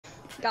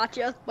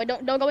Gotcha. Wait,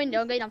 don't go in.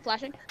 Don't go in. I'm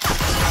flashing.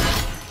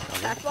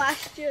 I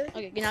flashed you.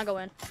 Okay, now go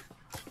in.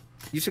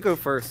 You should go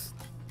first.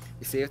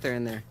 You see if they're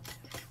in there.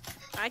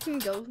 I can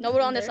go.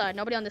 Nobody on in this there. side.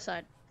 Nobody on this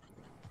side.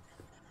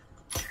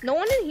 No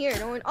one in here.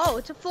 No one. Oh,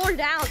 it's a floor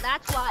down.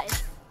 That's why.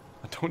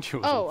 I told you.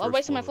 It was Oh, on I'm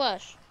wasting my floor.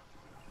 flash.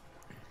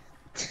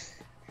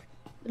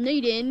 No,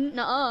 you didn't.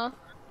 Nuh-uh.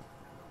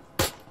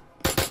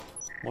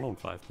 1 on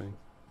 5 thing.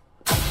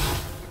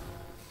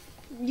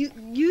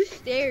 You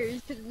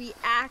stairs because we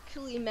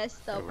actually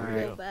messed up There we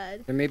real go.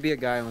 bad. There may be a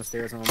guy on the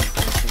stairs on.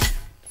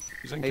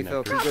 He's in Hey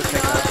Phil, connector. can you go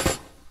check out?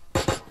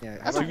 Yeah,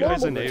 That's how a you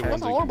guys about horrible. enable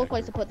That's a the horrible connector?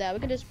 place to put that. We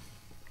could just,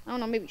 I don't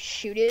know, maybe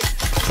shoot it.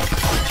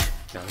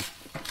 Yeah.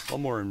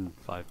 1 more in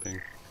 5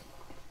 ping.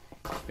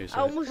 Okay, I so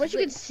almost Wish you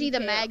like could see the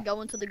TK. mag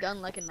go into the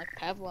gun like in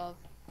Pavlov.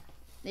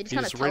 They just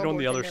kind he's of right on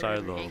the other side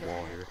of the wall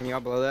here. Can y'all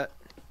blow that?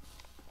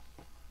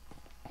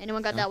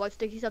 Anyone got that white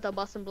sticky stuff that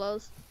busts and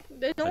blows?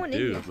 There's no I one do,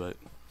 in here. but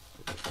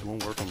it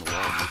won't work on the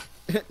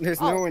wall. There's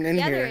Oh, no one in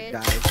yeah, here,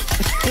 there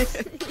is.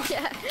 guys.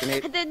 Yeah.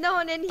 Grenade. There's no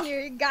one in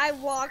here. Guy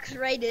walks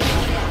right in.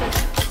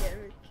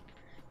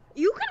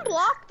 You can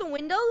block the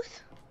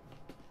windows.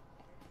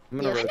 I'm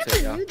gonna Yeah, I I rotate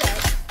never y'all. knew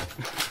that.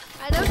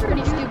 I never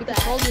Pretty knew stupid. It's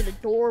that. called it a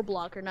door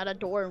blocker, not a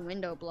door and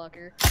window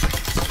blocker.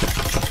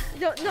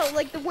 No,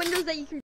 like the windows that you can